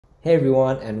Hey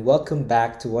everyone, and welcome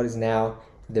back to what is now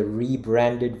the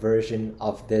rebranded version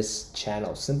of this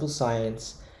channel, Simple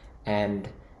Science and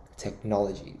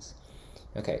Technologies.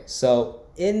 Okay, so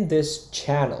in this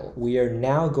channel, we are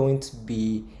now going to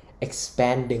be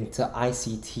expanding to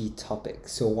ICT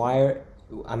topics. So why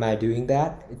am I doing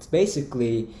that? It's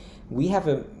basically we have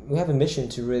a mission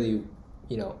to really,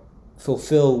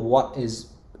 fulfill what is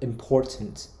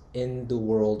important in the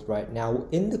world right now,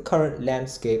 in the current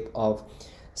landscape of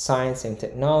science and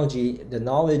technology. The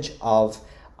knowledge of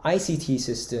ICT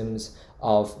systems,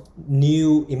 of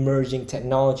new emerging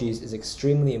technologies is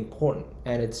extremely important,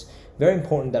 and it's very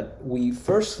important that we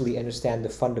firstly understand the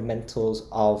fundamentals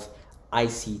of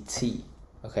ICT.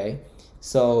 Okay,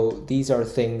 so these are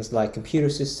things like computer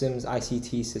systems,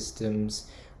 ICT systems,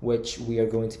 which we are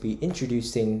going to be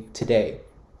introducing today.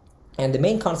 And the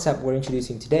main concept we're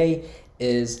introducing today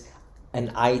is an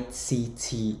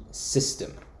ICT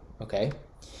system. Okay,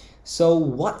 so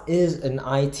what is an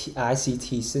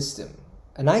ICT system?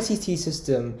 An ICT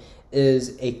system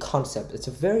is a concept. It's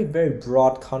a very, very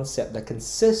broad concept that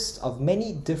consists of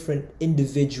many different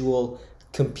individual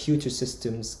computer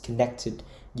systems connected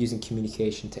using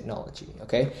communication technology.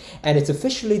 Okay, and it's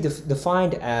officially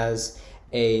defined as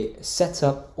a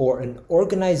setup or an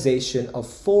organization of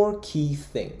four key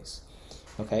things.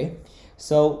 Okay,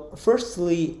 so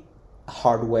firstly,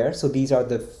 hardware. So these are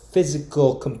the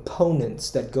physical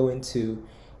components that go into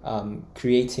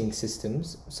creating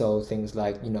systems. So things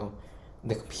like,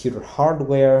 the computer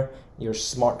hardware, your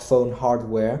smartphone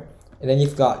hardware, and then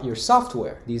you've got your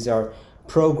software. These are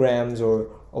programs or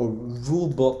rule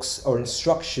books or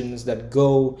instructions that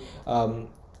go,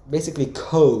 basically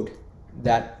code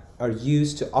that are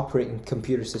used to operate in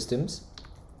computer systems.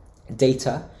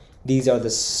 Data, these are the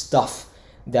stuff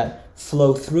that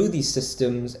flow through these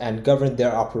systems and govern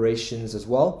their operations as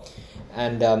well.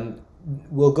 And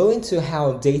we'll go into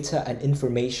how data and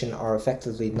information are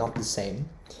effectively not the same.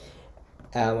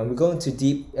 And we go into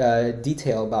deep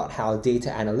detail about how data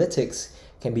analytics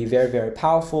can be very, very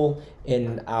powerful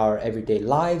in our everyday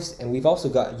lives. And we've also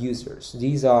got users.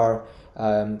 These are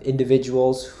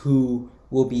individuals who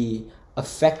will be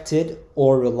affected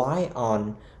or rely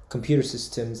on computer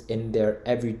systems in their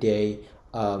everyday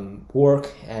work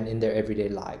and in their everyday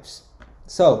lives.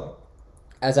 So,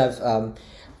 as I've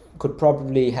could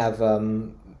probably have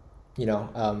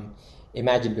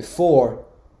imagined before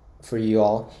for you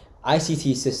all,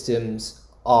 ICT systems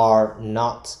are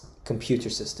not computer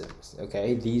systems.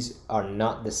 Okay, these are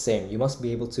not the same. You must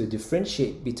be able to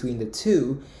differentiate between the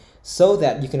two so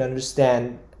that you can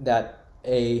understand that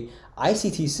a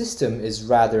ICT system is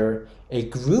rather a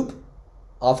group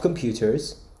of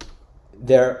computers,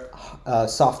 their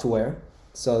software,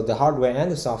 so the hardware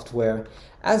and the software,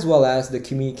 as well as the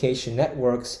communication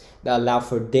networks that allow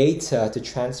for data to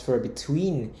transfer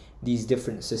between these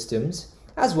different systems,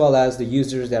 as well as the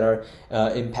users that are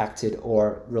impacted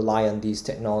or rely on these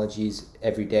technologies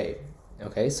every day.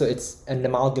 Okay, so it's an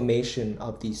amalgamation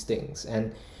of these things.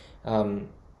 And an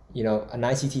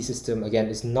ICT system, again,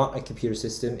 is not a computer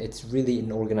system. It's really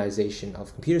an organization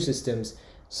of computer systems,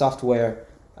 software,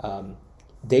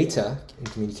 data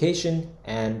and communication,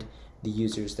 and the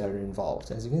users that are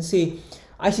involved. As you can see,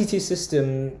 ICT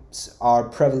systems are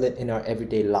prevalent in our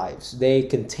everyday lives. They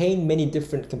contain many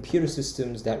different computer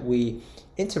systems that we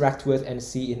interact with and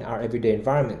see in our everyday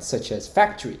environments, such as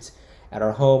factories, at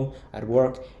our home, at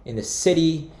work, in the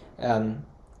city, on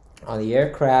the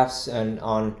aircrafts, and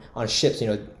on ships,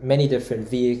 many different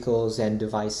vehicles and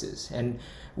devices. And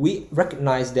we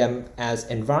recognize them as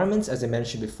environments, as I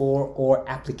mentioned before, or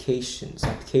applications.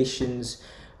 Applications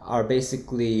are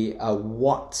basically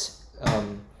what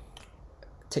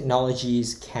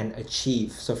technologies can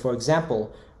achieve. So for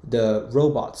example, the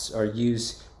robots are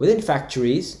used within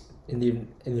factories, in the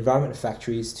environment of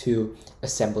factories, to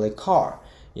assemble a car.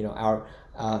 Our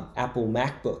Apple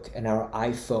MacBook and our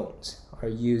iPhones are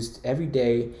used every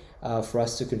day for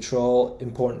us to control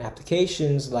important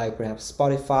applications like perhaps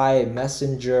Spotify,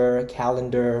 Messenger,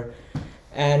 calendar.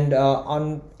 And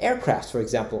on aircrafts, for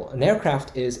example, an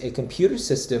aircraft is a computer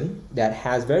system that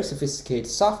has very sophisticated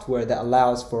software that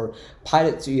allows for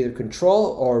pilots to either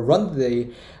control or run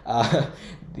the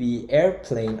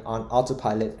airplane on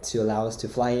autopilot to allow us to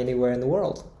fly anywhere in the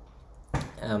world.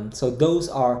 So those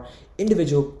are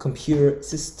individual computer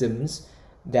systems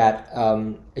that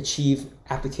achieve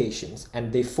applications,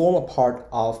 and they form a part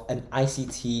of an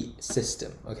ICT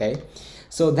system. Okay,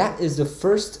 so that is the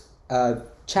first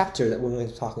chapter that we're going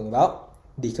to be talking about,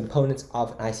 the components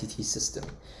of an ICT system.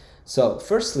 So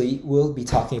firstly, we'll be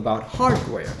talking about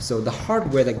hardware. So the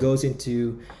hardware that goes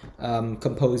into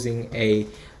composing a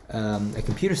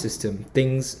computer system,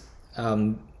 things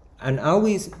and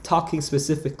always talking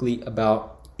specifically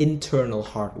about internal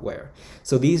hardware.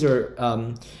 So these are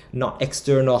not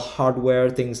external hardware,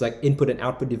 things like input and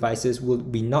output devices. We'll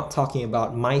be not talking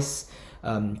about mice,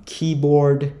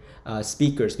 keyboard,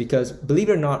 speakers, because believe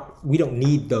it or not, we don't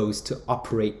need those to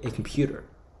operate a computer.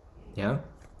 Yeah.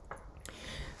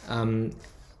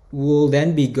 We'll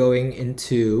then be going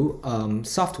into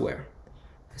software.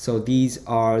 So these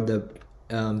are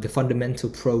the fundamental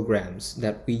programs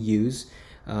that we use,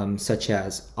 such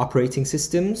as operating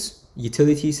systems,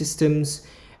 utility systems,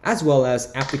 as well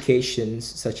as applications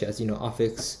such as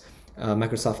Office,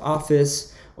 Microsoft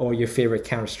Office, or your favorite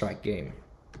Counter-Strike game.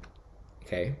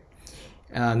 Okay,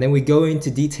 then we go into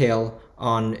detail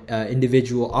on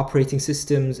individual operating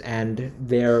systems and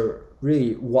their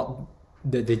really what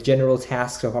the general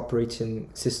tasks of operating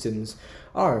systems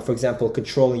are. For example,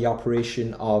 controlling the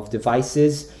operation of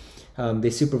devices.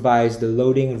 They supervise the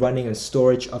loading, running, and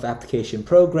storage of application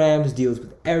programs, deals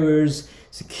with errors,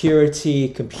 security,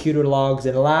 computer logs,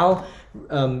 and allow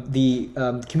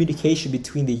the communication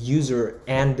between the user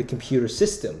and the computer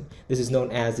system. This is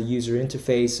known as the user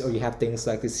interface, or you have things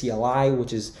like the CLI,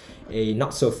 which is a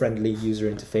not so friendly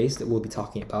user interface that we'll be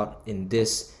talking about in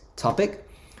this topic.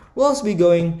 We'll also be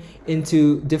going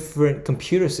into different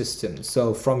computer systems.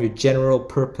 So from your general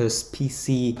purpose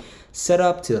PC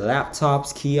setup to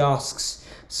laptops, kiosks,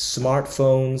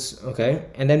 smartphones, okay?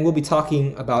 And then we'll be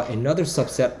talking about another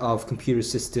subset of computer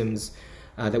systems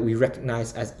that we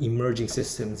recognize as emerging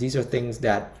systems. These are things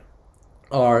that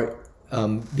are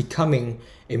becoming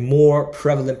a more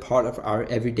prevalent part of our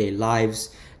everyday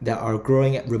lives, that are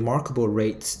growing at remarkable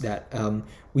rates, that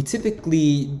we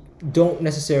typically don't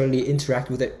necessarily interact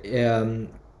with it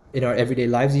in our everyday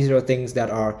lives. These are things that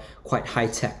are quite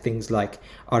high-tech, things like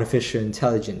artificial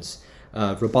intelligence,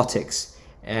 robotics,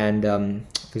 and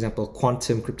for example,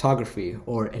 quantum cryptography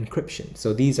or encryption.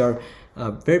 So these are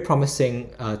very promising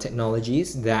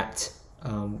technologies that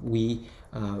we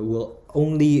will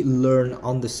only learn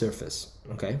on the surface.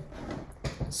 Okay,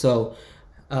 so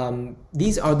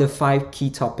these are the 5 key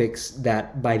topics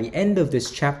that by the end of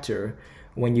this chapter,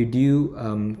 when you do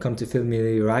come to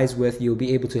familiarize with, you'll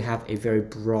be able to have a very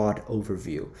broad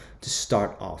overview to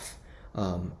start off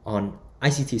on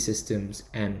ICT systems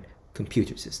and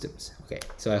computer systems. Okay,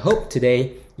 so I hope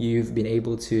today you've been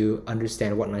able to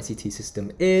understand what an ICT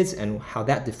system is and how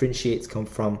that differentiates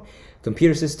from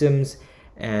computer systems,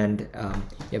 and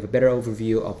you have a better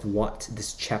overview of what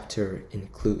this chapter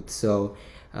includes. So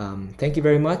thank you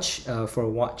very much for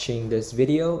watching this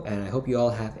video, and I hope you all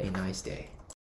have a nice day.